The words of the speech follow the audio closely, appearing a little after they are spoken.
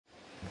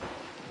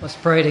Let's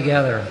pray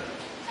together.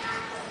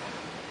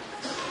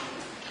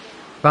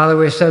 Father,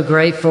 we're so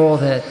grateful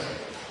that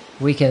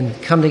we can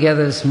come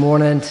together this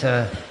morning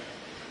to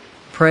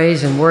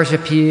praise and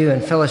worship you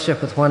and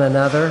fellowship with one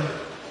another.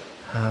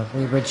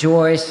 We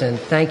rejoice and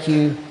thank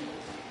you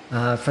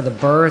for the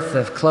birth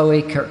of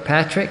Chloe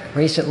Kirkpatrick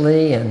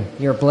recently and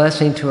your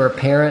blessing to her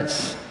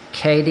parents,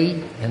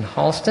 Katie and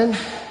Halston.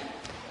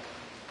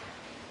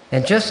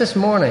 And just this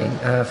morning,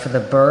 for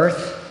the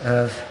birth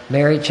of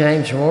Mary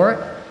James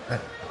Rourke,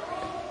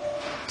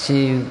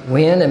 to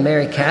Wynn and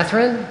Mary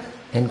Catherine,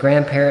 and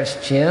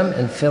grandparents Jim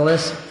and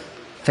Phyllis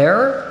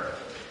Farrer.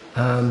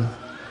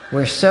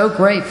 We're so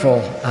grateful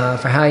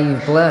for how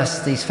you've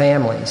blessed these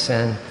families,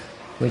 and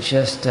we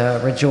just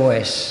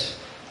rejoice.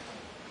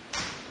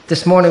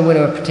 This morning, we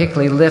want to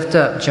particularly lift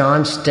up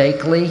John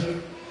Stakely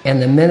and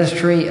the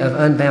ministry of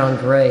Unbound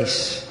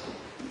Grace,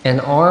 an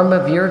arm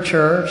of your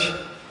church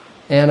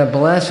and a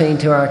blessing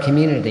to our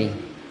community.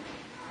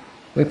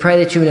 We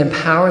pray that you would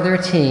empower their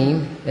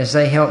team as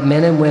they help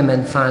men and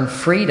women find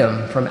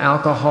freedom from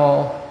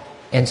alcohol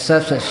and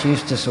substance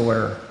use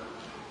disorder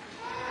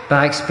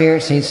by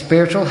experiencing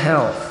spiritual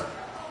health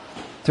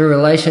through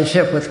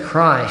relationship with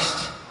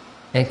Christ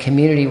and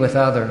community with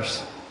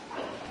others.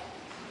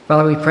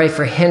 Father, we pray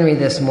for Henry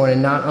this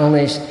morning, not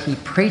only as he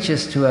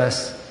preaches to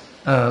us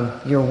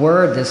your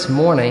word this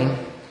morning,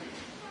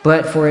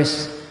 but for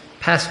his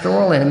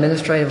pastoral and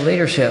administrative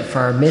leadership for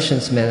our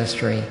missions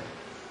ministry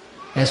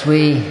as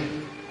we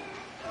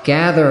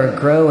gather,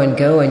 grow, and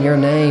go in your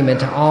name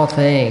into all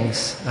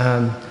things.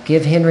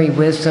 Give Henry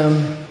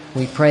wisdom.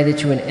 We pray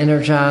that you would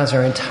energize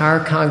our entire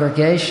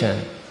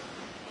congregation,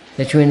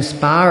 that you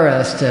inspire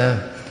us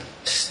to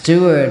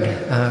steward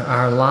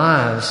our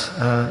lives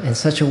in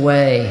such a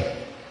way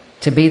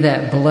to be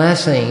that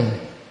blessing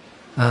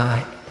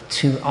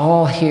to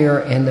all here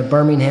in the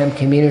Birmingham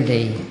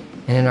community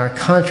and in our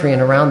country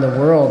and around the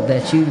world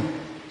that you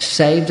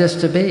saved us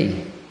to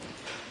be.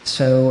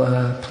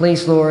 So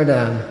please, Lord,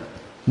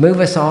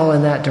 move us all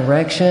in that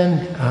direction.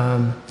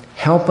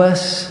 Help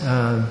us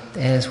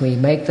as we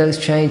make those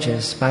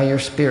changes by your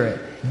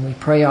Spirit. And we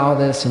pray all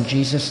this in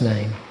Jesus'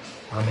 name.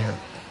 Amen.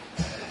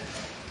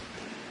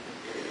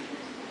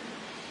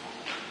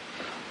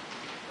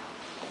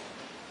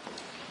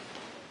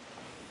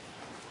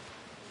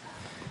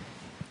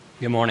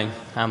 Good morning.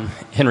 I'm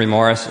Henry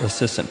Morris,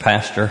 assistant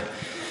pastor.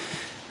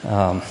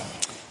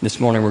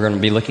 This morning we're going to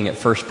be looking at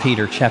 1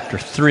 Peter chapter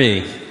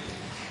 3.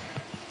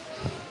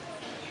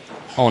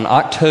 On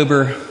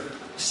October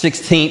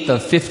 16th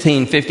of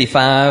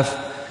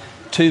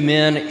 1555, two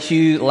men,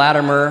 Hugh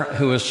Latimer,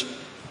 who was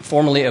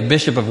formerly a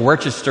bishop of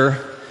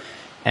Worcester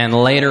and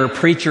later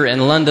preacher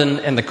in London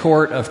in the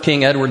court of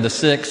King Edward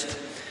VI,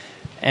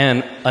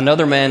 and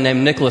another man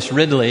named Nicholas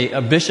Ridley,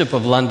 a bishop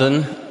of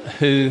London,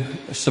 who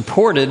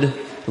supported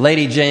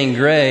Lady Jane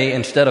Grey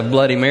instead of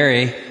Bloody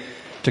Mary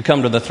to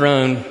come to the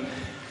throne,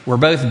 were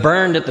both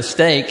burned at the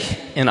stake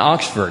in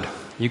Oxford.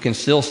 You can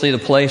still see the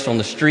place on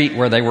the street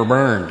where they were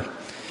burned.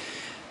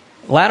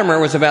 Latimer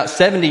was about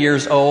 70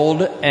 years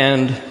old,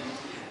 and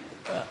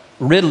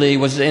Ridley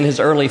was in his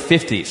early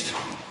 50s.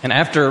 And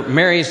after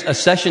Mary's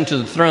accession to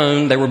the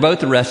throne, they were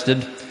both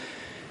arrested.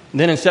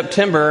 Then in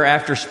September,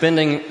 after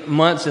spending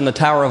months in the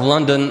Tower of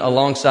London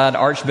alongside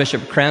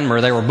Archbishop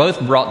Cranmer, they were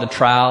both brought to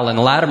trial, and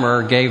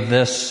Latimer gave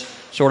this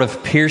sort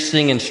of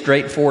piercing and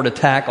straightforward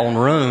attack on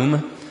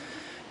Rome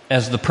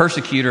as the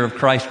persecutor of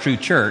Christ's true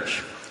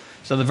church.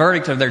 So the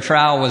verdict of their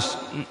trial was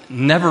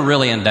never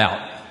really in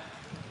doubt.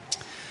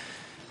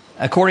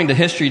 According to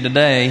history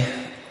today,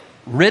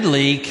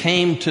 Ridley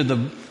came to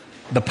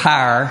the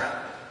pyre,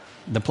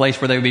 the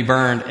place where they would be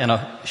burned, in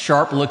a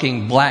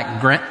sharp-looking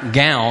black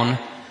gown,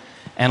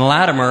 and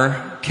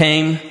Latimer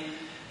came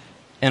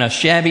in a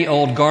shabby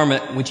old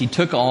garment which he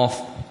took off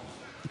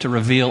to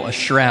reveal a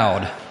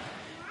shroud.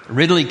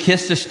 Ridley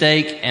kissed the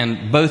stake,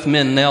 and both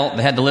men knelt.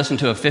 They had to listen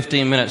to a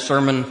 15-minute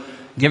sermon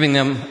giving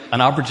them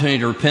an opportunity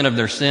to repent of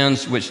their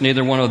sins, which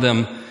neither one of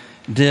them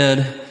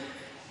did.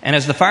 And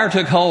as the fire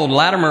took hold,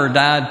 Latimer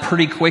died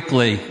pretty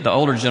quickly, the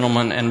older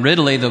gentleman, and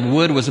Ridley, the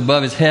wood was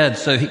above his head,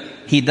 so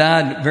he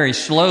died very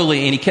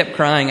slowly, and he kept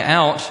crying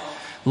out,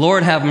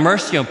 "Lord, have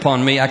mercy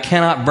upon me, I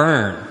cannot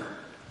burn."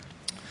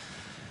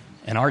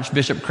 And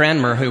Archbishop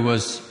Cranmer, who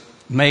was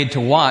made to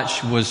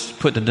watch, was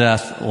put to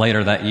death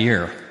later that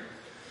year.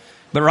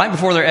 But right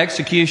before their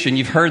execution,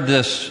 you've heard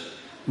this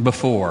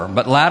before,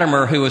 but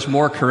Latimer, who was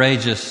more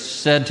courageous,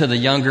 said to the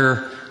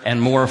younger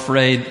and more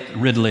afraid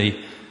Ridley,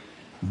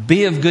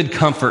 "Be of good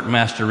comfort,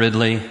 Master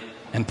Ridley,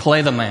 and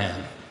play the man.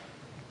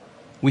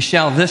 We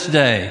shall this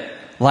day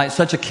light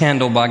such a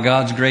candle by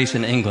God's grace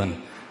in England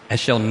as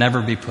shall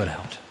never be put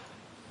out."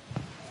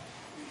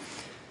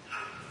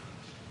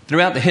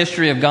 Throughout the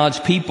history of God's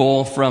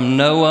people, from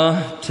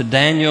Noah to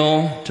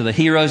Daniel to the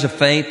heroes of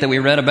faith that we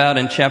read about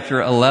in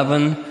chapter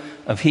 11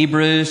 of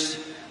Hebrews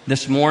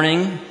this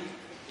morning,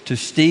 to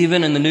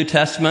Stephen in the New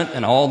Testament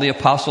and all the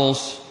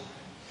apostles,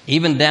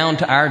 even down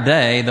to our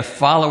day, the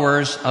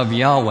followers of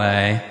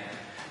Yahweh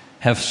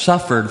have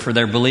suffered for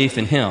their belief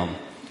in Him.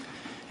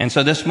 And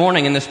so this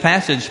morning in this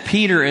passage,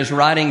 Peter is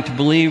writing to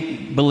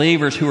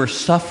believers who are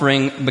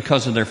suffering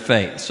because of their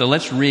faith. So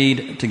let's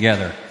read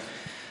together.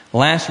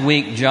 Last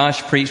week,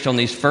 Josh preached on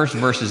these first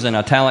verses in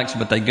italics,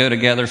 but they go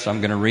together, so I'm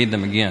going to read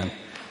them again.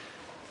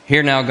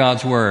 Hear now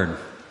God's word.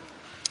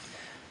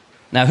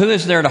 Now, who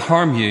is there to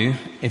harm you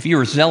if you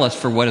are zealous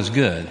for what is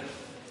good?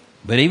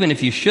 But even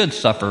if you should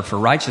suffer for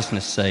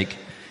righteousness' sake,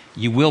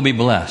 you will be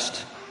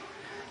blessed.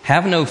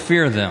 Have no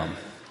fear of them,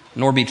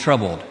 nor be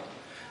troubled.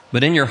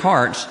 But in your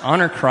hearts,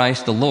 honor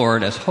Christ the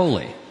Lord as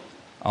holy,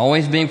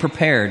 always being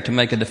prepared to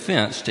make a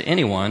defense to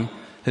anyone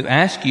who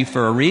asks you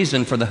for a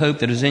reason for the hope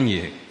that is in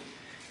you.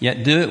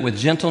 Yet do it with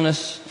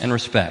gentleness and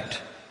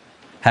respect,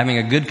 having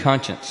a good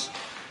conscience,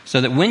 so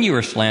that when you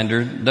are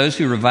slandered, those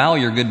who revile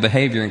your good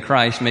behavior in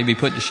Christ may be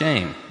put to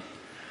shame.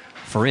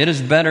 For it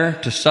is better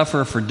to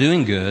suffer for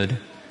doing good,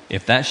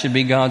 if that should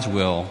be God's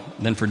will,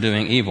 than for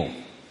doing evil.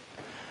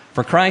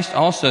 For Christ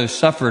also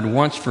suffered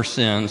once for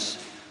sins,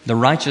 the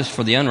righteous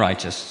for the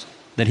unrighteous,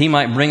 that he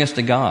might bring us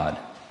to God,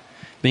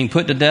 being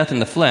put to death in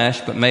the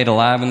flesh, but made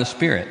alive in the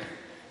Spirit,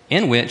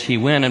 in which he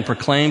went and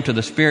proclaimed to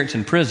the spirits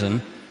in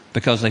prison,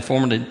 because they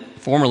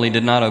formerly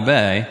did not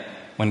obey,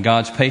 when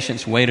God's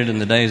patience waited in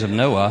the days of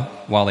Noah,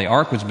 while the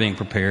ark was being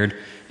prepared,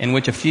 in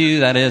which a few,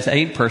 that is,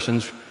 8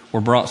 persons,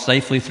 were brought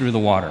safely through the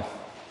water.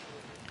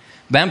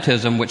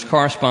 Baptism, which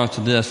corresponds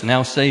to this,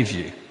 now saves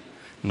you,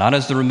 not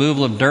as the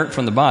removal of dirt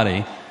from the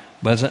body,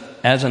 but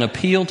as an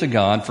appeal to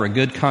God for a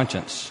good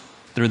conscience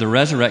through the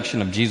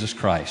resurrection of Jesus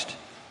Christ,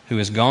 who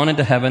has gone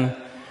into heaven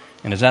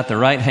and is at the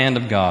right hand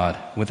of God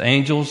with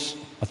angels,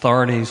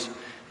 authorities,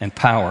 and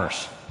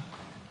powers,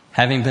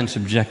 having been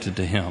subjected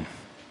to him.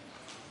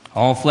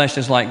 All flesh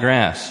is like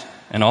grass,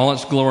 and all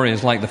its glory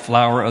is like the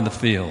flower of the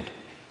field.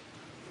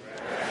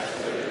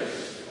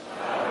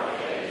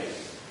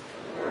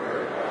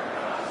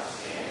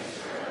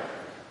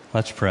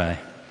 Let's pray.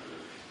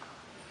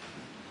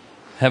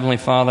 Heavenly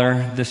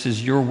Father, this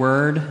is your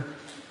word.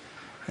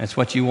 It's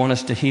what you want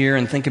us to hear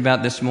and think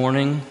about this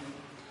morning.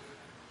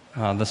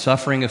 The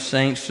suffering of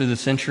saints through the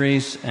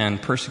centuries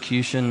and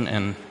persecution,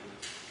 and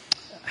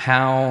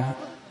how,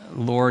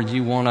 Lord,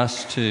 you want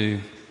us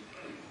to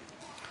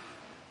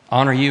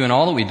honor you in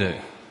all that we do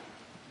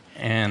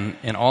and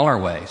in all our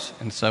ways.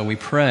 And so we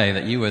pray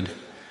that you would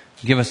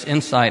give us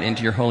insight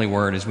into your holy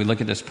word as we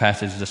look at this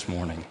passage this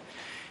morning.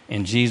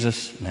 In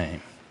Jesus'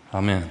 name,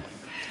 amen.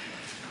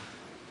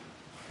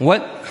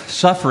 What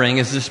suffering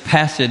is this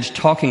passage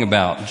talking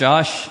about?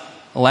 Josh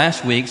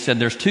last week said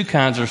there's 2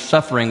 kinds of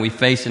suffering we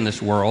face in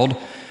this world.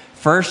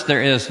 First,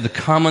 there is the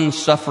common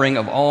suffering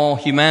of all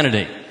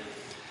humanity.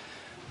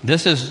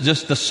 This is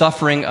just the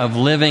suffering of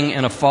living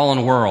in a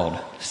fallen world.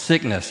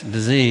 Sickness,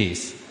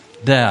 disease,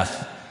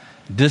 death,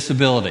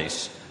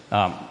 disabilities,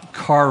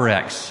 car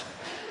wrecks,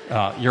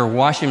 your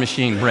washing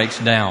machine breaks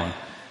down.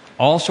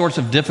 All sorts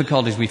of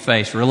difficulties we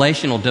face,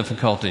 relational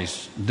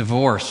difficulties,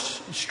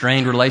 divorce,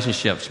 strained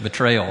relationships,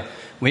 betrayal.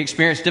 We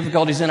experience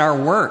difficulties in our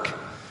work.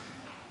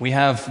 We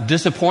have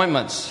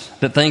disappointments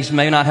that things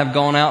may not have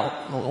gone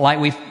out like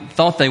we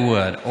thought they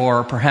would,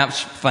 or perhaps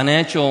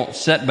financial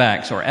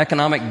setbacks or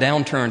economic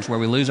downturns where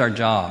we lose our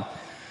job.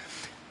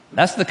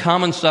 That's the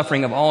common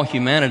suffering of all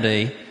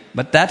humanity,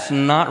 but that's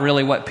not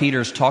really what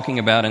Peter is talking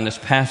about in this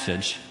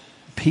passage.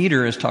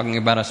 Peter is talking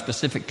about a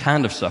specific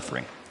kind of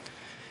suffering.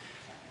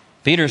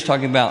 Peter is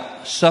talking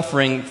about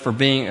suffering for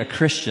being a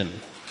Christian,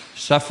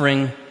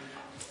 suffering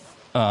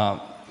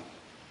for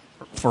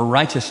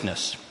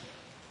righteousness.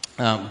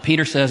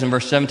 Peter says in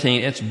verse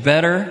 17, it's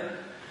better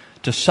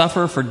to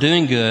suffer for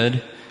doing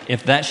good,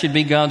 if that should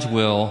be God's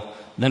will,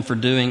 than for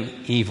doing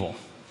evil.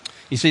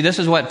 You see, this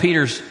is what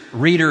Peter's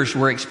readers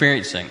were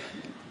experiencing.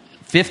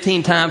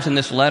 15 times in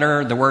this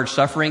letter, the word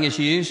suffering is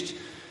used.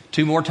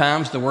 2 more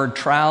times, the word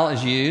trial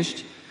is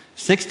used.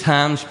 6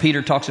 times,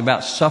 Peter talks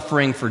about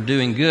suffering for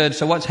doing good.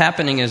 So what's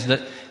happening is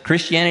that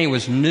Christianity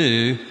was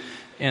new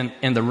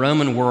in the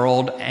Roman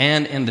world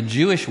and in the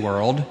Jewish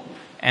world,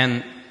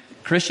 and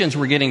Christians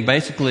were getting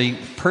basically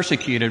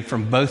persecuted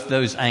from both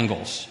those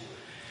angles.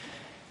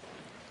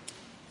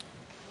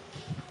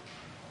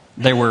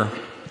 They were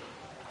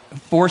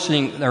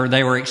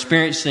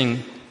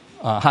experiencing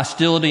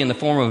hostility in the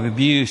form of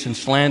abuse and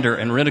slander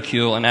and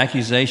ridicule and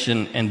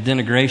accusation and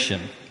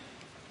denigration.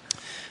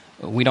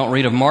 We don't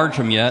read of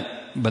martyrdom yet,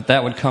 but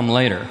that would come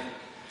later.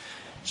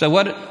 So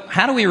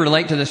how do we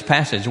relate to this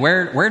passage?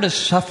 Where does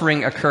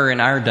suffering occur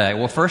in our day?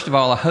 Well, first of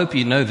all, I hope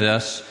you know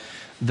this,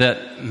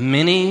 that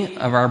many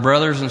of our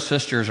brothers and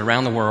sisters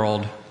around the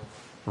world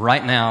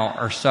right now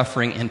are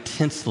suffering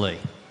intensely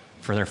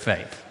for their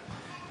faith.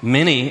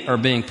 Many are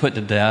being put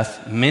to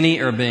death. Many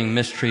are being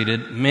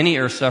mistreated. Many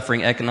are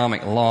suffering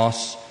economic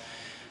loss.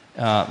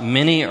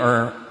 Many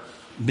are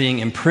being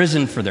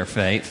imprisoned for their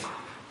faith.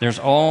 There's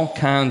all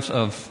kinds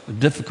of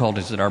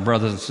difficulties that our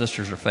brothers and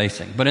sisters are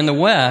facing. But in the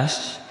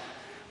West,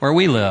 where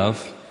we live,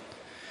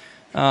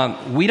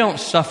 we don't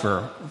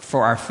suffer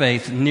for our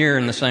faith near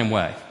in the same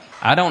way.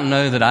 I don't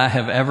know that I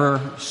have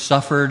ever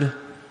suffered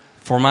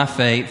for my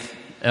faith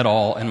at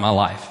all in my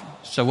life.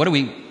 So we're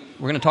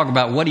going to talk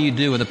about what do you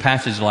do with a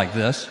passage like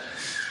this.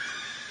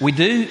 We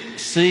do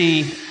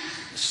see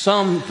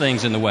some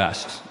things in the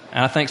West.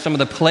 And I think some of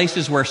the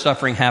places where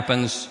suffering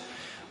happens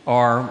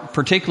are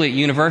particularly at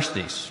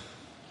universities.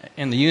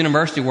 In the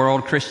university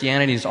world,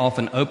 Christianity is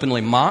often openly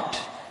mocked.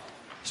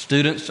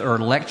 Students are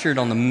lectured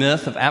on the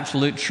myth of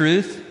absolute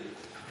truth.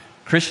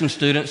 Christian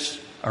students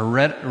are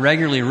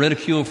regularly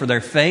ridiculed for their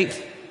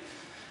faith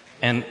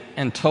and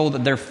told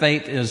that their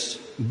faith is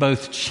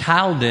both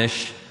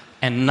childish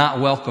and not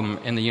welcome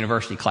in the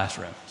university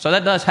classroom. So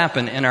that does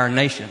happen in our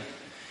nation.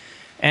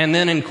 And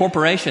then in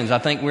corporations, I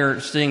think we're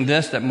seeing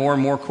this, that more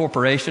and more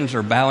corporations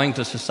are bowing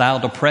to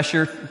societal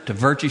pressure to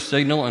virtue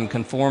signal and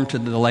conform to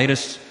the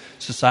latest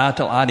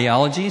societal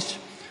ideologies.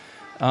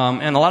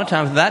 And a lot of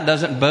times that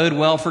doesn't bode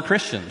well for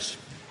Christians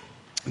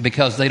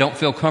because they don't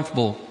feel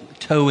comfortable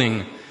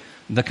towing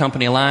the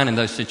company line in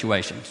those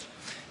situations.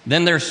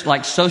 Then there's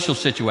like social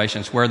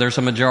situations where there's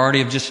a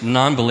majority of just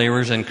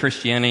non-believers and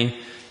Christianity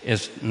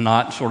is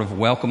not sort of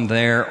welcome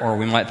there, or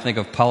we might think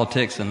of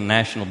politics and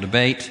national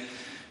debate.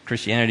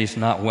 Christianity is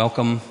not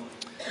welcome.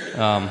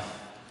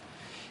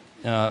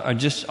 Are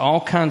just all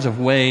kinds of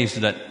ways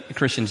that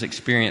Christians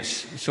experience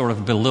sort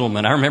of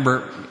belittlement. I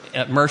remember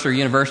at Mercer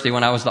University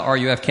when I was the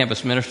RUF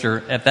campus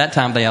minister, at that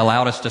time they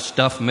allowed us to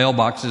stuff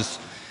mailboxes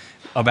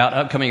about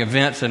upcoming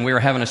events, and we were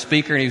having a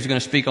speaker and he was going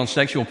to speak on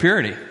sexual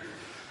purity.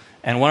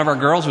 And one of our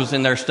girls was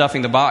in there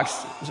stuffing the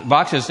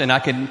boxes, and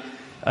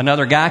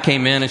another guy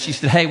came in and she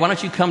said, "Hey, why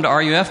don't you come to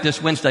RUF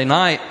this Wednesday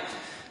night?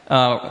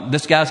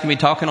 This guy's going to be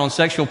talking on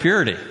sexual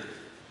purity."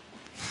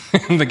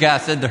 And the guy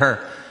said to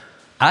her,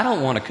 "I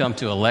don't want to come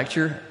to a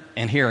lecture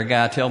and hear a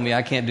guy tell me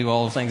I can't do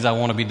all the things I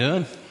want to be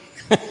doing."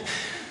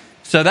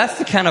 So that's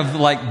the kind of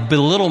like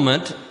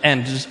belittlement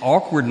and just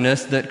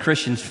awkwardness that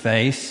Christians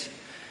face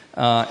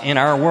in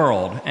our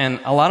world. And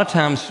a lot of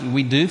times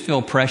we do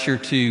feel pressure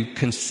to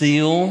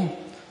conceal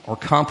or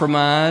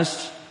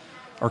compromise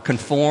or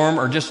conform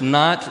or just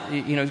not,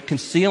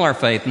 conceal our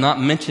faith,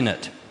 not mention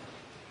it.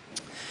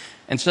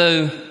 And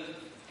so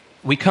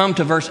we come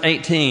to verse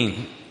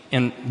 18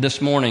 in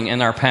this morning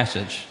in our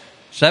passage.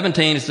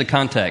 17 is the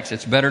context.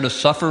 It's better to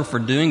suffer for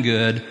doing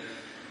good,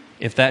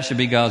 if that should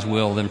be God's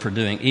will, than for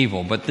doing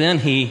evil. But then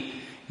he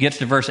gets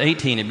to verse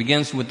 18. It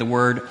begins with the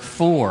word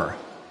for.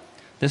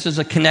 This is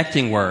a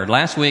connecting word.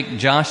 Last week,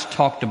 Josh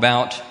talked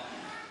about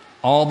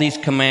all these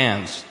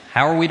commands.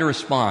 How are we to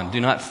respond?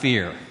 Do not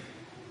fear.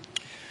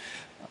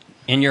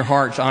 In your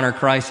hearts, honor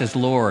Christ as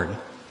Lord.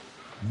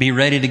 Be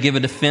ready to give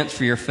a defense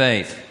for your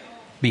faith.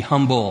 Be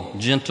humble,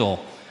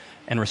 gentle,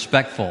 and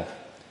respectful.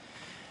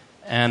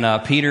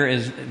 And Peter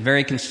is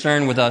very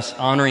concerned with us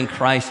honoring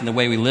Christ in the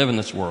way we live in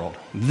this world.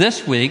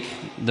 This week,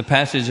 the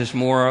passage is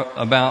more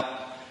about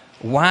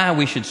why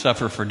we should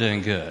suffer for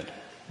doing good.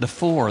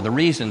 The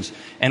reasons.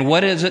 And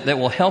what is it that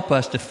will help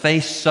us to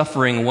face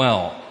suffering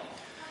well?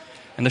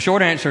 And the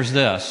short answer is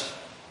this: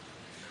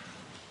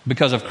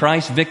 because of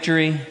Christ's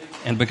victory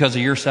and because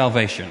of your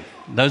salvation.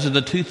 Those are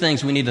the two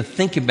things we need to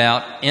think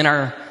about in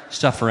our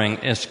suffering,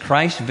 is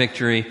Christ's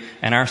victory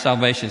and our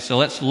salvation. So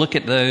let's look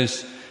at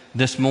those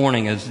this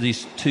morning as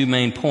these two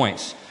main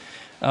points.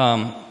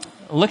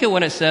 Look at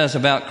what it says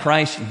about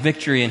Christ's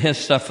victory and his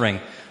suffering.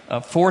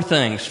 4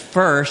 things.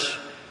 First,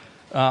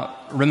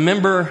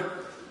 remember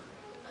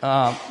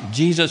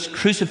Jesus'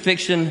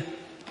 crucifixion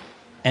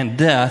and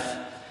death.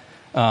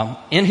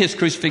 In his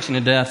crucifixion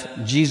and death,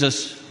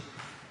 Jesus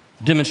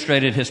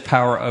demonstrated his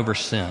power over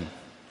sin.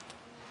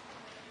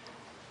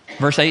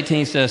 Verse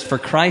 18 says, "For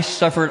Christ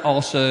suffered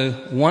also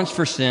once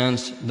for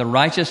sins, the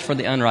righteous for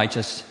the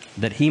unrighteous,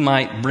 that he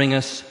might bring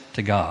us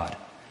to God."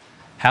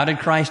 How did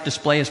Christ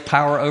display his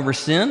power over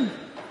sin?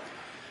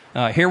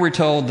 Here we're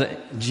told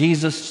that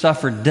Jesus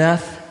suffered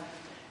death,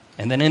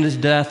 and then in his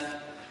death,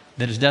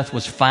 that his death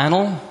was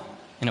final,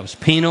 and it was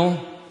penal,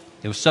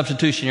 it was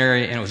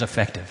substitutionary, and it was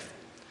effective.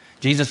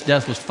 Jesus'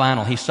 death was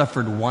final. He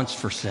suffered once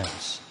for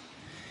sins.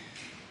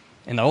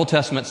 In the Old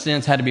Testament,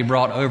 sins had to be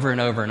brought over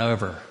and over and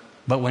over.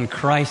 But when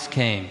Christ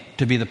came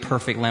to be the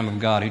perfect Lamb of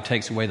God who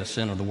takes away the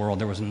sin of the world,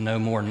 there was no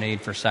more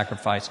need for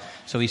sacrifice.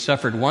 So he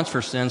suffered once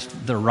for sins,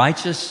 the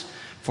righteous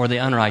for the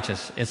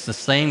unrighteous. It's the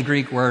same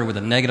Greek word with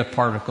a negative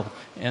particle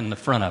in the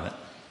front of it.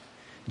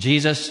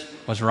 Jesus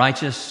was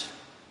righteous.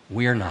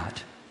 We are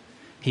not.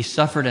 He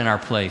suffered in our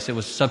place. It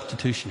was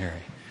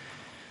substitutionary.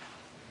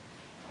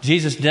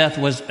 Jesus' death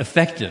was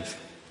effective.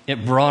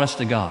 It brought us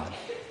to God.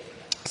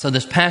 So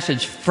this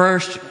passage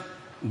first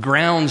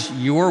grounds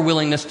your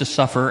willingness to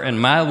suffer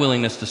and my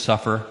willingness to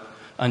suffer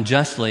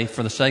unjustly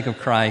for the sake of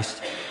Christ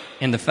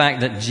in the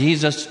fact that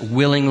Jesus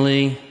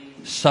willingly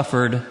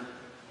suffered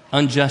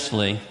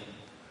unjustly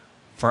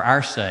for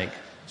our sake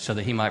so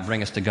that he might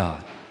bring us to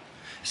God.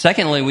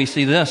 Secondly, we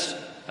see this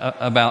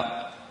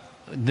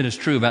that is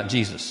true about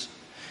Jesus.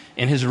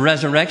 In his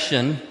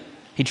resurrection,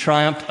 he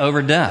triumphed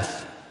over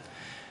death.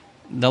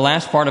 The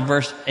last part of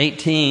verse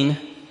 18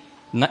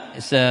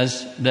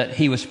 says that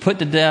he was put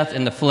to death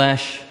in the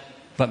flesh,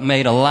 but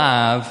made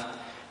alive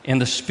in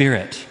the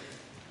spirit.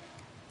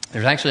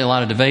 There's actually a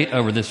lot of debate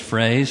over this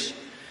phrase,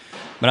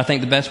 but I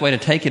think the best way to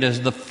take it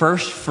is the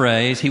first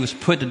phrase, he was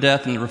put to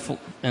death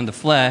in the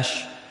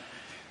flesh,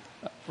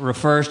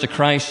 refers to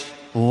Christ's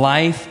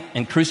life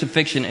and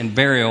crucifixion and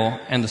burial,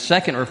 and the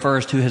second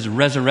refers to his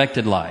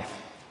resurrected life.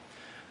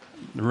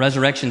 The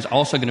resurrection is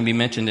also going to be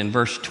mentioned in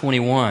verse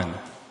 21.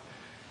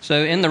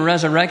 So in the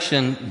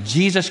resurrection,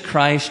 Jesus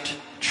Christ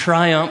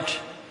triumphed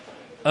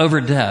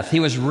over death. He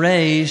was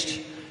raised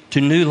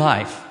to new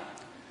life.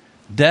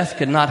 Death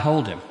could not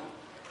hold him.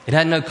 It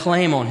had no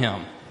claim on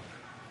him.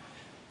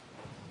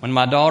 When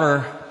my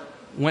daughter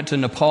went to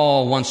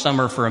Nepal one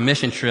summer for a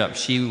mission trip,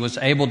 she was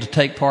able to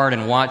take part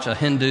and watch a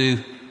Hindu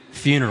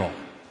funeral.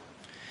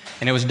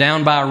 And it was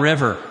down by a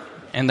river,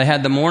 and they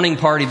had the mourning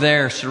party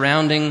there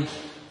surrounding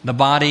the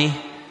body,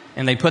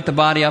 and they put the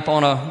body up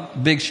on a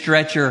big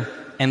stretcher,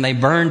 and they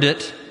burned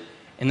it,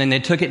 and then they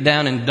took it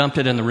down and dumped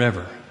it in the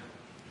river.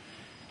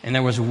 And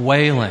there was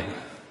wailing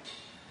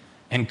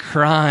and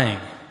crying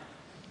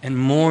and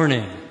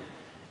mourning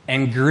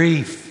and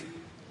grief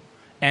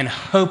and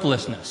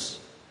hopelessness.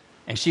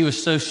 And she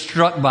was so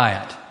struck by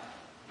it.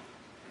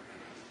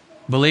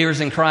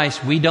 Believers in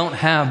Christ, we don't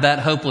have that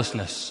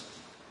hopelessness.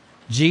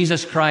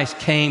 Jesus Christ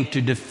came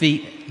to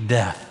defeat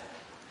death.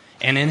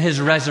 And in his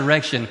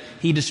resurrection,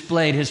 he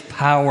displayed his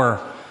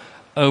power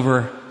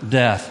over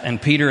death.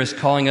 And Peter is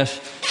calling us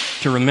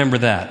to remember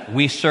that.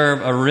 We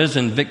serve a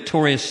risen,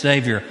 victorious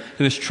Savior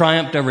who has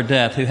triumphed over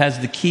death, who has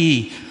the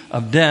key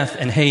of death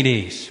and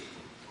Hades.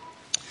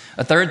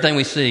 A third thing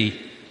we see,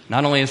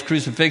 not only his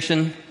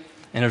crucifixion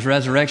and his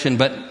resurrection,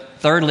 but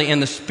thirdly, in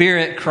the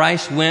Spirit,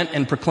 Christ went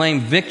and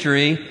proclaimed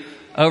victory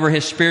over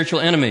his spiritual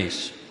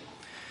enemies.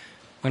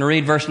 I'm going to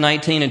read verse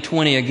 19 and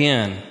 20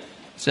 again. It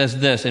says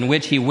this, in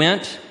which he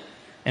went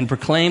and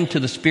proclaimed to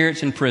the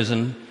spirits in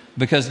prison,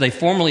 because they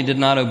formerly did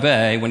not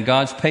obey when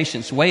God's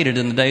patience waited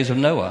in the days of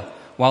Noah,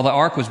 while the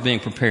ark was being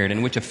prepared,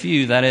 in which a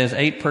few, that is,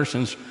 8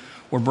 persons,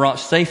 were brought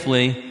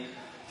safely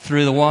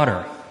through the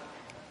water.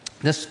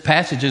 This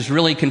passage is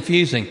really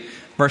confusing.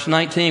 Verse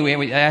 19,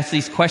 we ask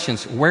these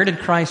questions. Where did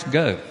Christ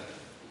go?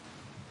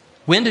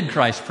 When did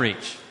Christ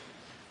preach?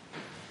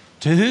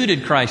 To who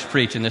did Christ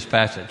preach in this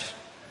passage?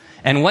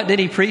 And what did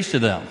he preach to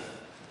them?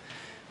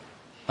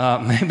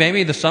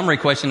 Maybe the summary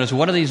question is,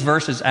 what do these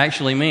verses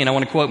actually mean? I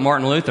want to quote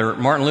Martin Luther.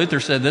 Martin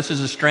Luther said, this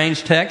is a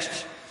strange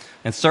text,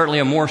 and certainly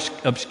a more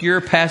obscure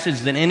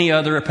passage than any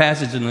other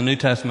passage in the New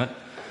Testament.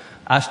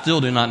 I still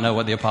do not know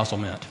what the apostle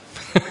meant.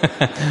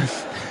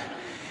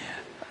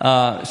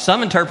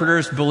 Some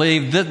interpreters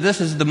believe that this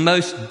is the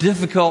most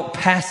difficult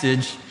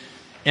passage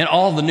in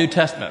all the New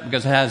Testament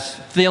because it has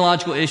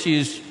theological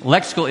issues,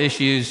 lexical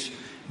issues,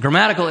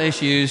 grammatical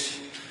issues,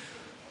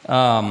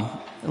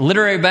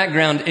 literary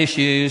background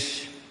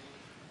issues,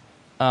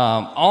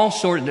 all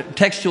sorts of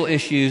textual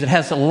issues. It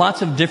has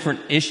lots of different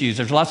issues.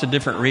 There's lots of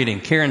different reading.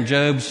 Karen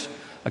Jobes,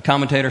 a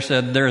commentator,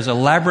 said there is a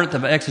labyrinth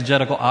of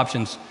exegetical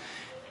options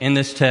in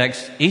this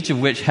text, each of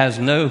which has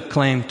no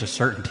claim to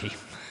certainty.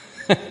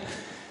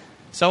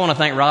 So I want to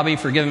thank Robbie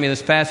for giving me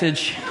this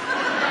passage.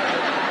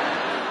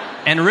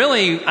 And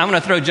really, I'm going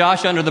to throw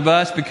Josh under the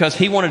bus because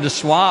he wanted to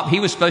swap. He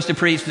was supposed to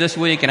preach this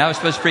week, and I was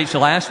supposed to preach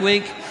last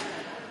week.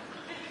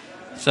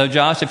 So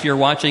Josh, if you're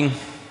watching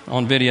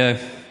on video,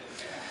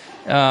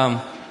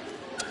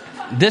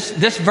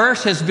 this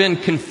verse has been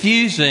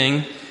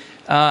confusing.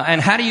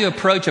 And how do you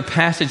approach a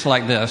passage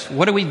like this?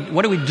 What do we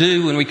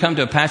do when we come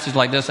to a passage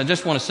like this? I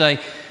just want to say,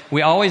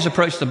 we always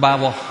approach the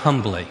Bible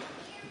humbly.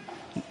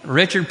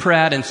 Richard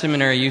Pratt in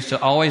seminary used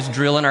to always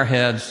drill in our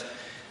heads,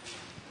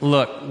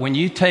 look, when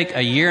you take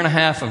 1.5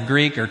 years of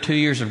Greek or 2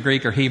 years of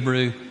Greek or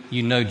Hebrew,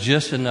 you know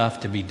just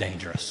enough to be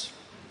dangerous.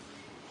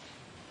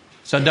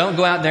 So don't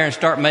go out there and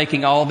start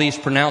making all these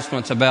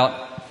pronouncements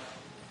about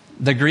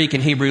the Greek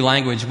and Hebrew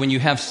language when you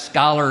have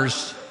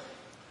scholars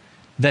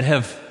that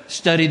have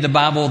studied the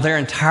Bible their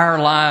entire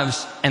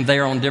lives and they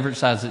are on different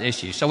sides of the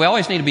issue. So we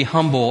always need to be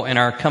humble in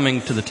our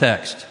coming to the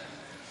text.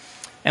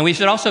 And we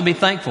should also be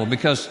thankful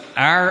because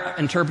our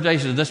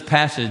interpretation of this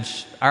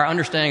passage, our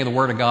understanding of the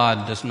Word of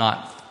God does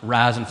not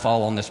rise and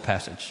fall on this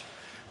passage.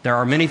 There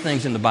are many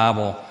things in the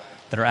Bible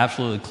that are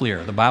absolutely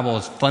clear. The Bible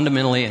is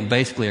fundamentally and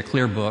basically a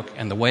clear book,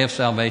 and the way of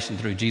salvation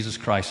through Jesus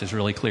Christ is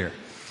really clear.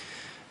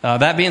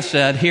 That being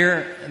said,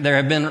 here there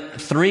have been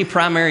 3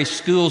 primary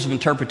schools of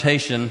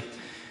interpretation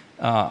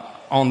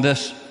on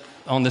this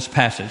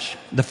passage.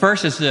 The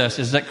first is this,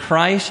 is that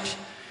Christ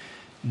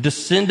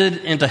descended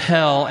into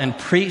hell and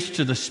preached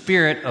to the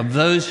spirit of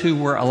those who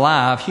were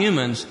alive,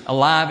 humans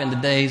alive in the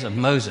days of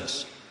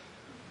Moses.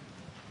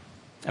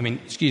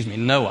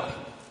 Noah.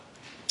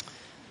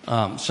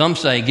 Some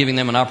say giving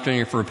them an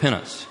opportunity for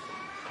repentance.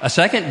 A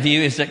second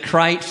view is that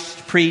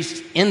Christ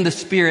preached in the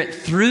Spirit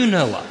through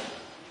Noah.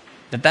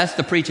 That's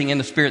the preaching in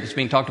the Spirit that's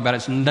being talked about.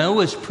 It's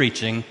Noah's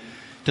preaching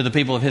to the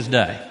people of his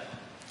day.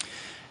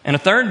 And a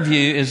third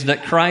view is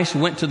that Christ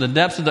went to the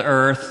depths of the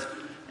earth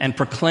and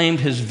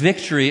proclaimed his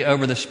victory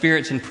over the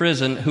spirits in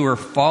prison who were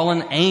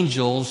fallen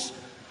angels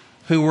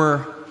who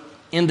were,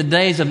 in the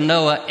days of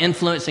Noah,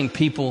 influencing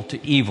people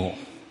to evil.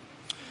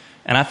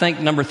 And I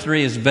think number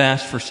 3 is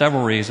best for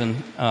several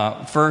reasons.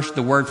 First,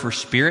 the word for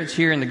spirits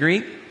here in the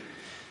Greek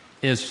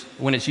is,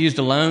 when it's used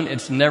alone,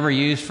 it's never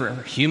used for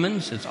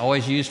humans. It's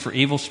always used for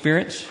evil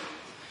spirits.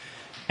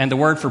 And the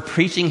word for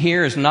preaching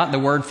here is not the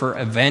word for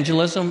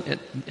evangelism.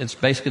 It's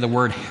basically the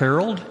word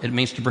herald. It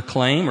means to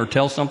proclaim or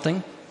tell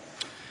something.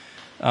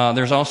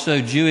 There's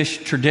also Jewish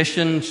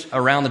traditions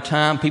around the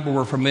time. People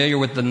were familiar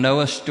with the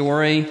Noah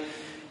story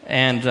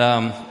and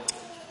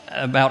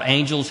about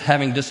angels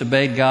having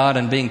disobeyed God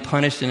and being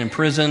punished and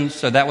imprisoned.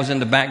 So that was in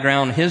the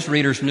background. His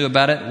readers knew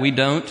about it. We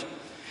don't.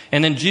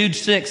 And then Jude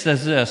 6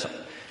 says this,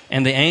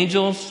 and the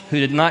angels who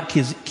did not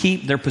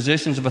keep their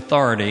positions of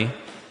authority,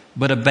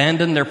 but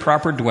abandoned their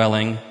proper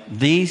dwelling,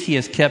 these he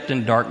has kept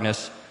in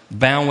darkness,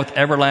 bound with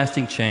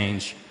everlasting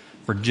chains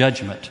for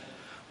judgment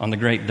on the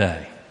great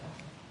day.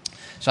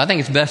 So I think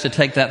it's best to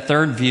take that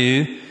third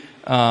view,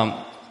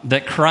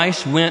 that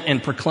Christ went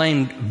and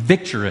proclaimed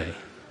victory.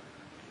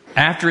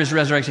 After his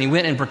resurrection, he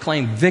went and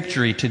proclaimed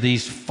victory to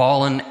these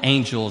fallen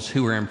angels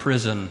who were in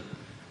prison.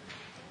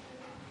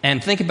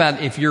 And think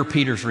about if you're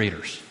Peter's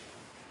readers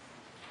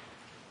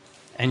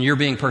and you're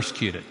being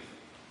persecuted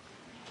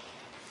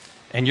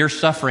and you're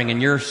suffering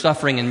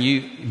and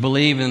you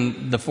believe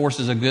in the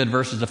forces of good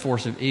versus the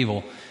force of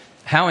evil.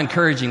 How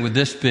encouraging would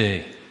this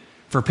be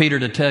for Peter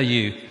to tell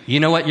you, you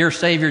know what your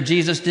Savior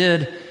Jesus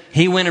did?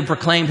 He went and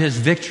proclaimed his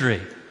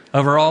victory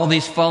over all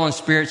these fallen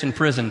spirits in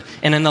prison.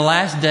 And in the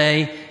last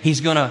day,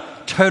 he's going to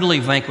totally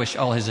vanquish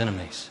all his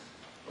enemies.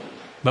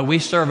 But we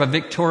serve a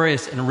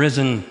victorious and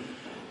risen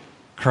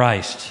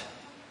Christ.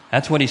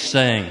 That's what he's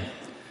saying.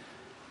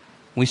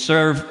 We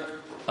serve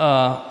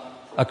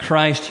a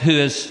Christ who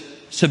has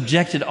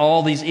subjected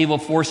all these evil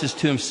forces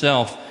to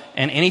himself,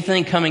 and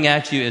anything coming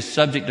at you is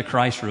subject to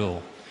Christ's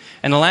rule.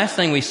 And the last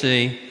thing we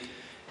see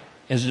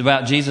is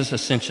about Jesus'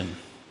 ascension.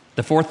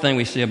 The fourth thing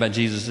we see about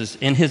Jesus is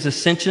in his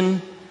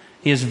ascension,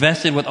 he is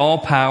vested with all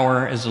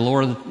power as the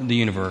Lord of the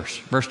universe.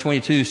 Verse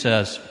 22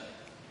 says,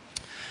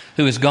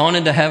 who has gone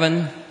into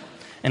heaven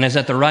and is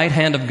at the right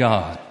hand of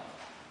God,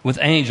 with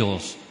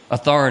angels,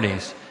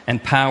 authorities,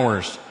 and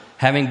powers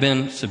having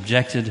been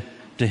subjected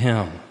to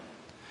him.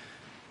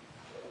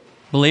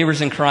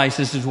 Believers in Christ,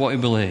 this is what we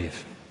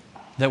believe.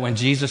 That when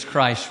Jesus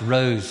Christ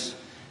rose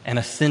and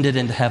ascended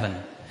into heaven,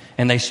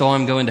 and they saw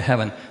him go into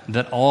heaven,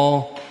 that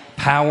all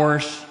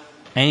powers,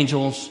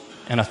 angels,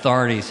 and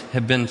authorities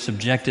have been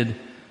subjected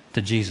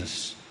to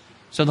Jesus.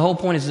 So the whole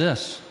point is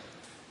this.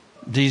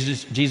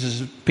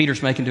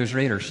 Peter's making to his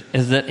readers,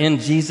 is that in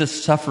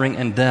Jesus' suffering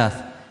and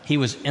death, he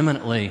was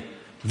eminently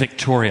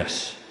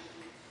victorious.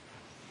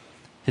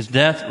 His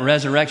death,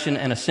 resurrection,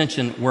 and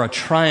ascension were a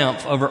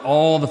triumph over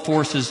all the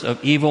forces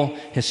of evil.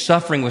 His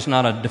suffering was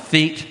not a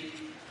defeat,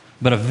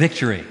 but a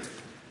victory.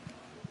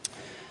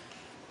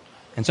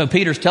 And so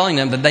Peter's telling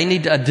them that they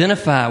need to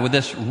identify with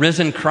this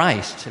risen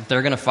Christ if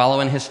they're going to follow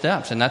in his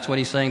steps. And that's what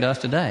he's saying to us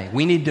today.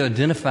 We need to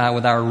identify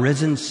with our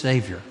risen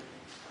Savior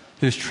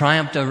who's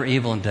triumphed over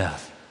evil and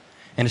death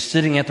and is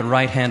sitting at the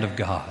right hand of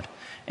God.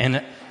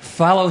 And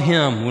follow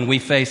him when we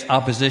face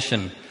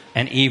opposition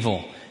and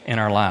evil in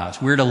our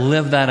lives. We're to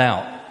live that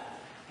out.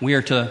 We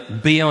are to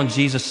be on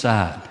Jesus'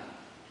 side.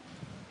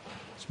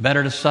 It's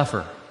better to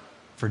suffer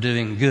for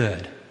doing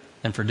good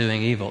than for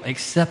doing evil.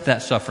 Accept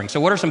that suffering. So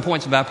what are some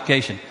points of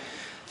application?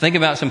 Think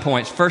about some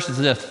points. First is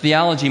this: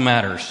 theology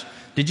matters.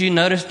 Did you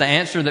notice the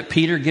answer that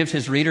Peter gives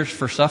his readers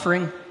for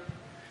suffering?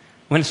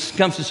 When it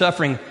comes to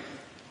suffering,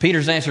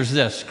 Peter's answer is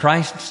this: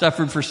 Christ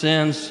suffered for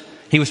sins.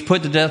 He was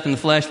put to death in the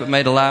flesh but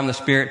made alive in the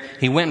spirit.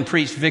 He went and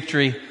preached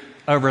victory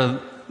over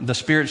the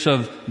spirits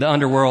of the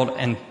underworld,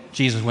 and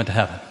Jesus went to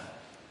heaven.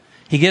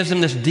 He gives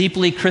them this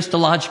deeply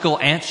Christological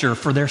answer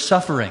for their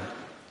suffering.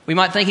 We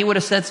might think he would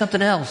have said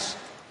something else.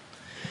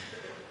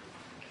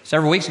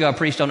 Several weeks ago, I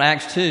preached on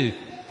Acts 2.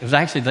 It was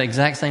actually the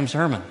exact same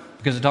sermon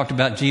because it talked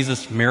about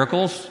Jesus'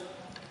 miracles,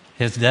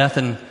 his death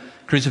and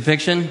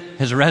crucifixion,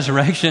 his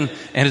resurrection,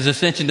 and his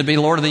ascension to be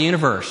Lord of the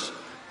universe.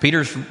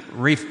 Peter's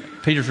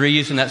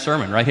reusing that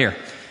sermon right here.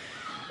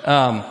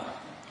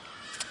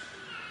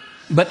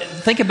 But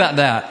think about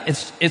that.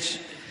 It's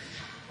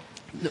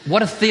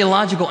what a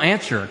theological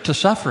answer to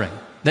suffering,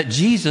 that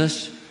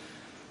Jesus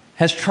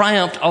has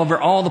triumphed over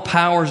all the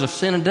powers of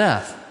sin and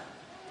death.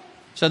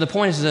 So the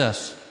point is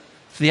this: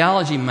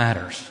 theology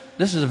matters.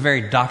 This is a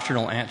very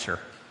doctrinal answer.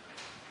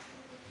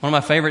 One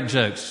of my favorite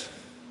jokes,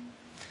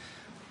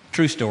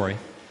 true story.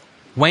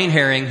 Wayne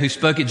Herring, who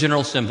spoke at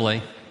General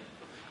Assembly,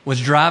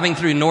 was driving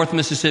through North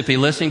Mississippi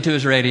listening to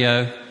his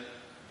radio,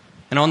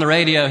 and on the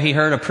radio he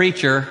heard a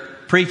preacher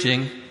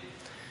preaching,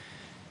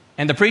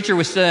 and the preacher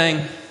was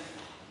saying,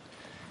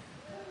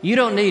 you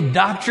don't need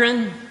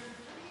doctrine,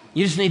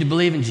 you just need to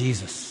believe in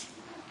Jesus.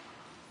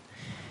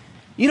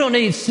 You don't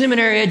need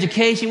seminary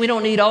education. We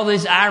don't need all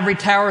these ivory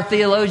tower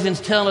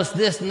theologians telling us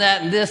this and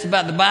that and this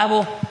about the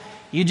Bible.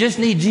 You just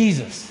need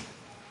Jesus.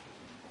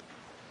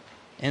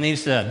 And he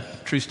said,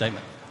 true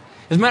statement.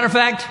 As a matter of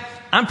fact,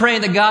 I'm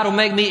praying that God will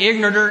make me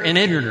ignoranter and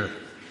ignoranter.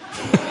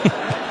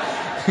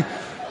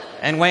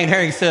 And Wayne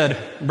Herring said,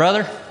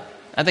 brother,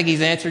 I think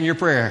he's answering your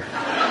prayer.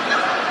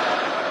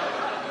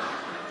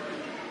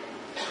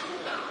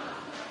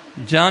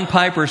 John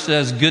Piper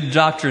says, good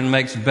doctrine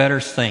makes better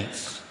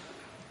saints.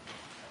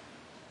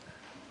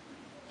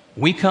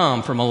 We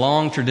come from a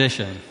long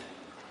tradition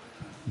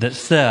that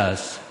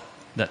says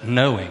that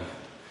knowing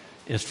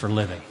is for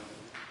living.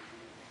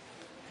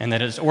 And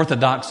that it's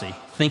orthodoxy,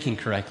 thinking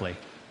correctly,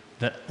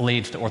 that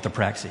leads to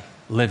orthopraxy,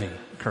 living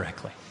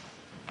correctly.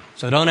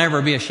 So don't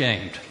ever be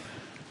ashamed.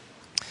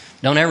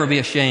 Don't ever be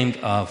ashamed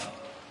of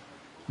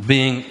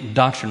being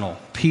doctrinal.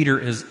 Peter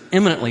is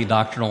eminently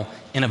doctrinal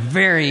in a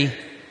very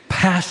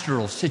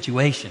pastoral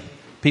situation,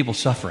 people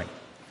suffering.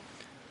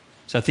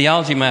 So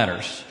theology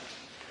matters.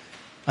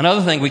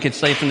 Another thing we could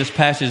say from this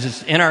passage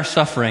is in our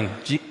suffering,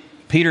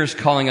 Peter is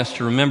calling us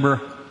to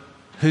remember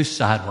whose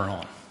side we're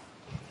on.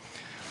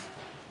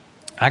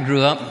 I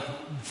grew up,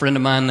 a friend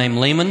of mine named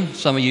Lehman,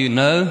 some of you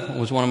know,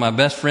 was one of my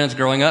best friends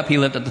growing up. He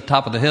lived at the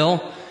top of the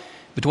hill.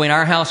 Between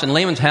our house and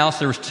Lehman's house,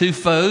 there was two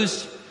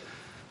foes.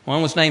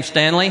 One was named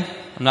Stanley.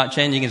 I'm not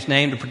changing his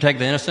name to protect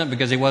the innocent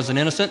because he wasn't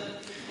innocent.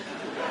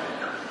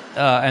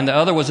 And the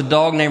other was a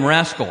dog named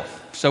Rascal.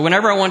 So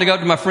whenever I wanted to go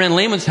to my friend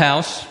Lehman's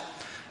house,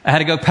 I had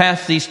to go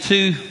past these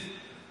two,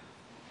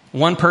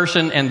 one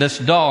person and this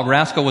dog.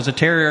 Rascal was a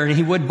terrier, and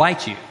he would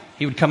bite you.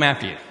 He would come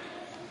after you.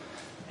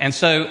 And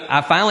so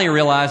I finally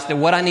realized that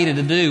what I needed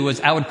to do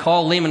was I would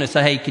call Lehman and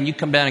say, hey, can you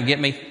come down and get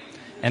me?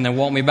 And then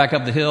walk me back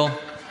up the hill.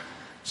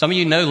 Some of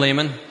you know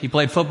Lehman. He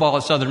played football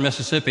at Southern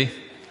Mississippi.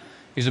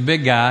 He's a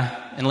big guy.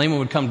 And Lehman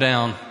would come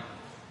down.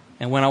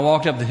 And when I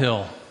walked up the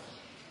hill,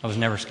 I was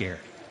never scared.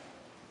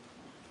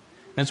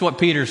 That's what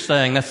Peter's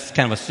saying. That's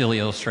kind of a silly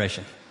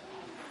illustration.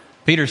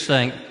 Peter's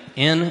saying,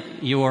 in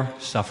your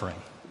suffering,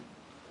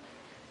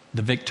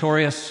 the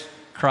victorious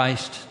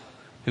Christ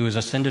who has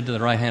ascended to the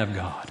right hand of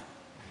God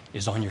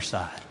is on your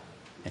side,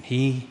 and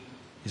he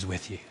is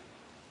with you.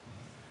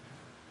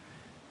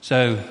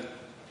 So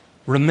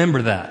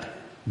remember that,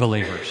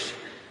 believers.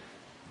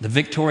 The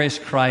victorious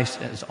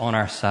Christ is on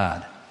our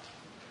side.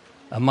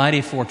 A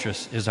mighty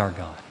fortress is our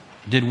God.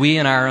 Did we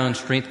in our own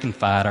strength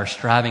confide, our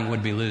striving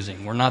would be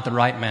losing. We're not the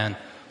right man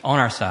on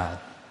our side,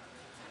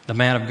 the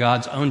man of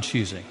God's own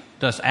choosing.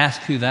 Thus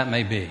ask who that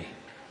may be.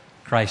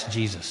 Christ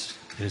Jesus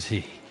is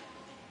he,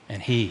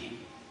 and he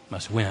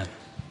must win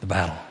the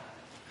battle.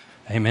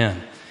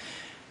 Amen.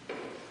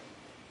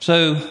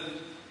 So,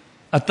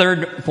 a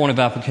third point of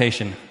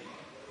application.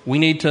 We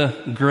need to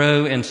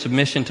grow in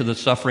submission to the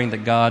suffering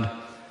that God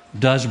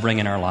does bring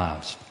in our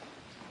lives.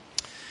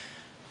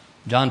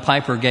 John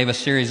Piper gave a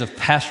series of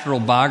pastoral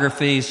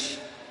biographies,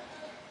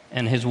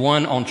 and his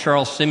one on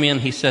Charles Simeon,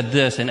 he said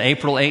this: in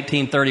April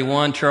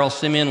 1831, Charles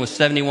Simeon was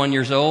 71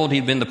 years old.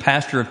 He'd been the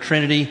pastor of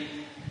Trinity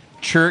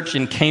Church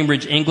in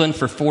Cambridge, England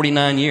for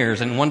 49 years.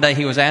 And one day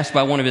he was asked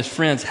by one of his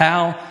friends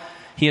how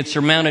he had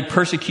surmounted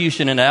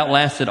persecution and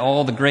outlasted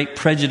all the great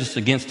prejudice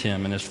against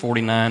him in his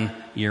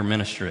 49-year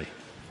ministry.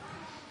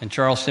 And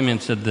Charles Simeon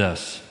said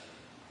this: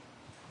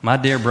 my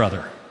dear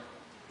brother,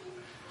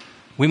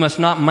 we must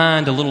not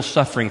mind a little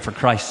suffering for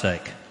Christ's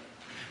sake.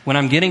 When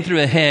I'm getting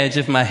through a hedge,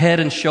 if my head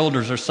and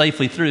shoulders are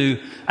safely through,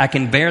 I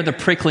can bear the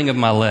prickling of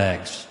my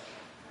legs.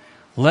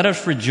 Let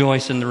us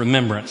rejoice in the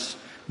remembrance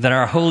that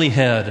our holy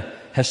head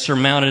has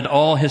surmounted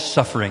all his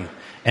suffering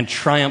and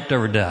triumphed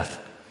over death.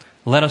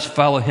 Let us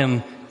follow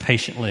him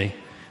patiently.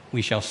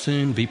 We shall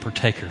soon be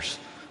partakers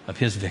of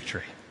his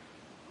victory.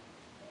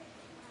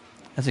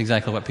 That's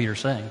exactly what Peter's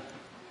saying.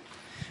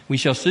 We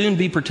shall soon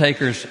be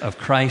partakers of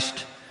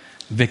Christ's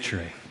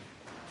victory.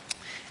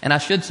 And I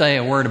should say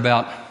a word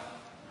about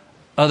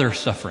other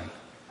suffering,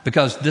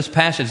 because this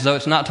passage, though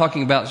it's not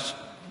talking about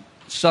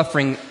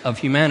suffering of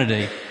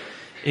humanity,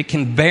 it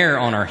can bear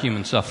on our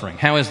human suffering.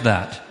 How is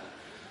that?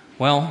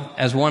 Well,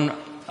 as one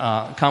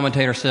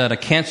commentator said, a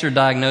cancer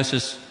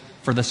diagnosis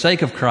for the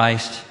sake of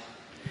Christ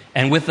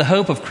and with the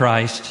hope of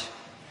Christ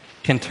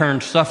can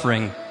turn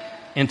suffering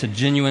into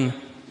genuine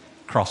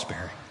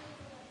cross-bearing.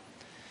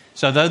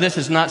 So though this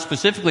is not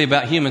specifically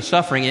about human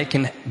suffering, it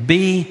can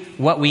be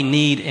what we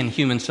need in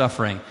human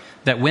suffering.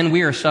 That when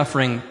we are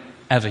suffering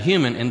as a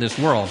human in this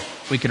world,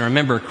 we can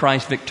remember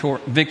Christ's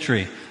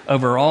victory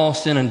over all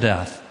sin and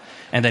death,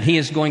 and that he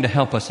is going to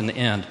help us in the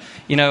end.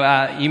 You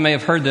know, you may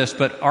have heard this,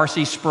 but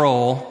R.C.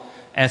 Sproul,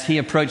 as he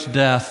approached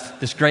death,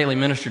 this greatly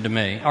ministered to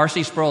me.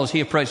 R.C. Sproul, as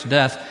he approached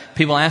death,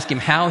 people asked him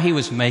how he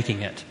was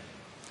making it.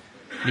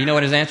 Do you know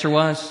what his answer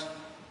was?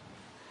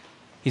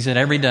 He said,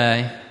 every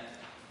day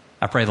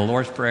I pray the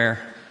Lord's Prayer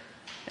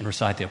and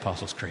recite the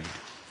Apostles' Creed.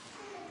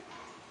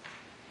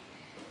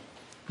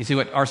 You see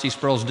what R.C.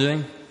 Sproul's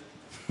doing?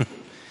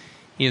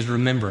 He is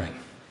remembering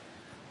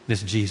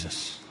this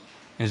Jesus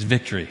and his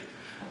victory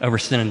over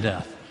sin and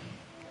death.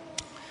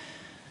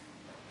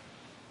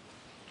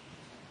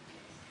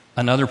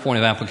 Another point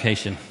of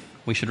application,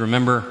 we should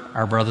remember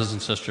our brothers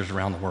and sisters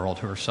around the world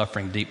who are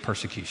suffering deep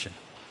persecution.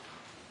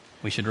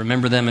 We should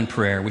remember them in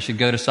prayer. We should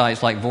go to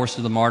sites like Voice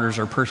of the Martyrs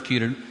or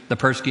the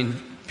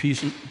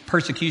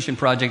Persecution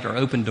Project or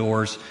Open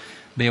Doors,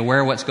 be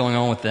aware of what's going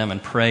on with them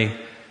and pray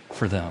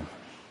for them.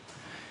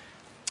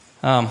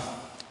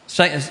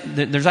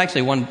 There's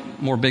actually one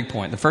more big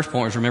point. The first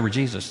point is remember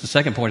Jesus. The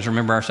second point is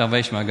remember our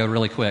salvation. I'll go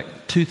really quick.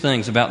 Two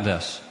things about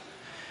this.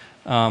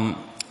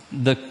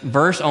 The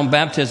verse on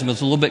baptism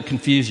is a little bit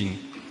confusing.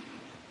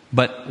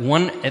 But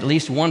at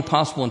least one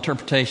possible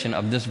interpretation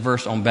of this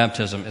verse on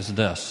baptism is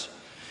this,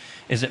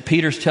 is that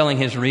Peter's telling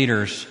his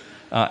readers,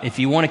 if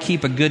you want to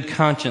keep a good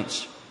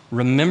conscience,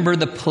 remember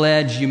the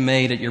pledge you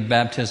made at your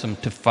baptism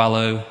to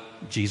follow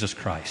Jesus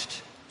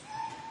Christ.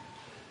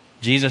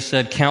 Jesus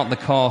said, count the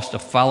cost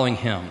of following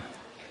him.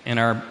 In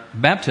our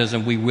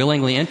baptism, we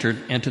willingly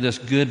entered into this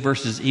good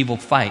versus evil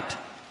fight.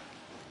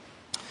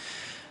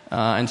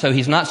 And so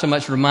he's not so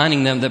much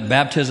reminding them that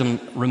baptism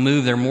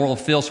removed their moral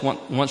filth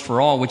once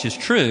for all, which is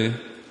true,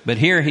 but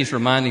here he's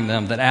reminding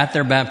them that at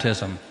their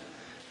baptism,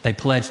 they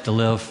pledged to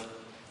live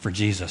for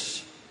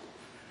Jesus.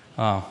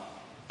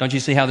 Don't you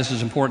see how this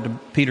is important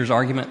to Peter's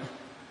argument?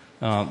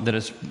 That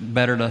it's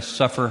better to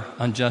suffer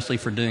unjustly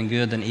for doing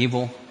good than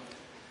evil?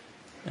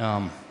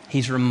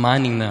 He's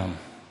reminding them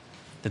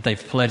that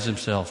they've pledged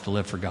themselves to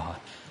live for God.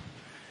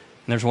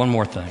 And there's one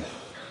more thing.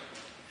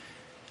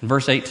 In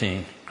verse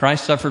 18,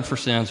 Christ suffered for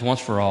sins once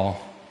for all,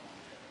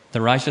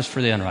 the righteous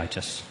for the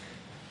unrighteous,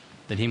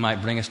 that he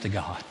might bring us to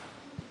God.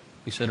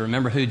 We said,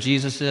 remember who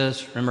Jesus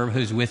is, remember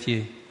who's with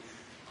you,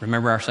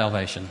 remember our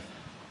salvation.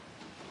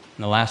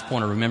 And the last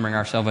point of remembering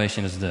our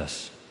salvation is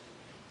this: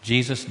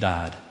 Jesus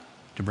died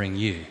to bring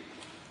you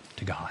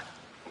to God.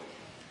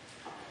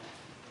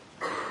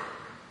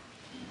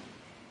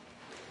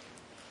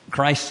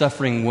 Christ's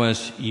suffering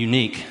was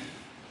unique.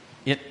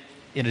 It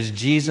is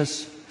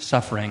Jesus'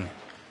 suffering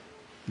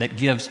that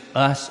gives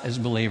us as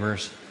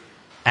believers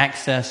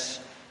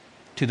access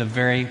to the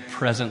very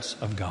presence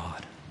of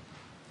God.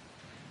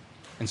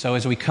 And so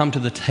as we come to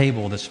the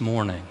table this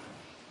morning,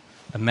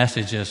 the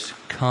message is,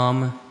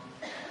 come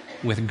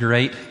with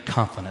great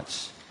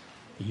confidence.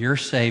 Your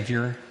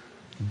Savior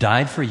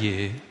died for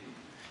you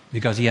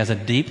because he has a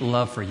deep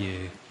love for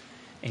you,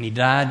 and he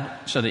died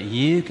so that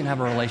you can have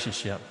a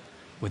relationship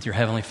with your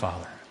Heavenly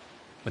Father,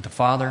 with the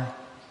Father,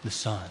 the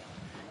Son,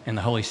 and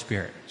the Holy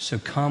Spirit. So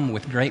come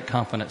with great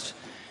confidence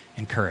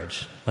and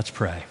courage. Let's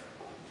pray.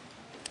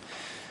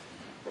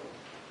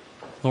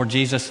 Lord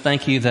Jesus,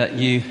 thank you that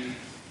you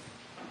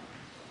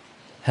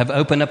have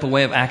opened up a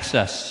way of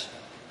access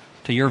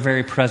to your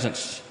very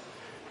presence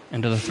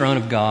and to the throne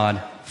of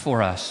God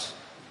for us.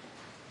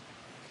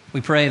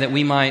 We pray that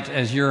we might,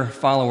 as your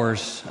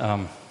followers,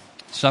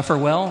 suffer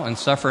well and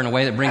suffer in a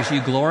way that brings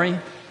you glory.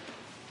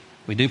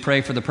 We do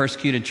pray for the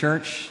persecuted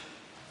church,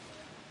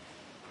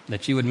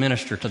 that you would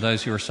minister to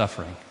those who are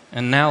suffering.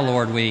 And now,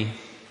 Lord, we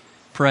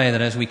pray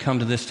that as we come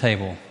to this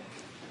table,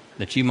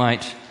 that you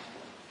might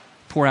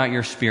pour out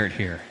your Spirit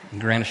here and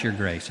grant us your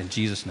grace. In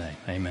Jesus' name,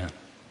 amen.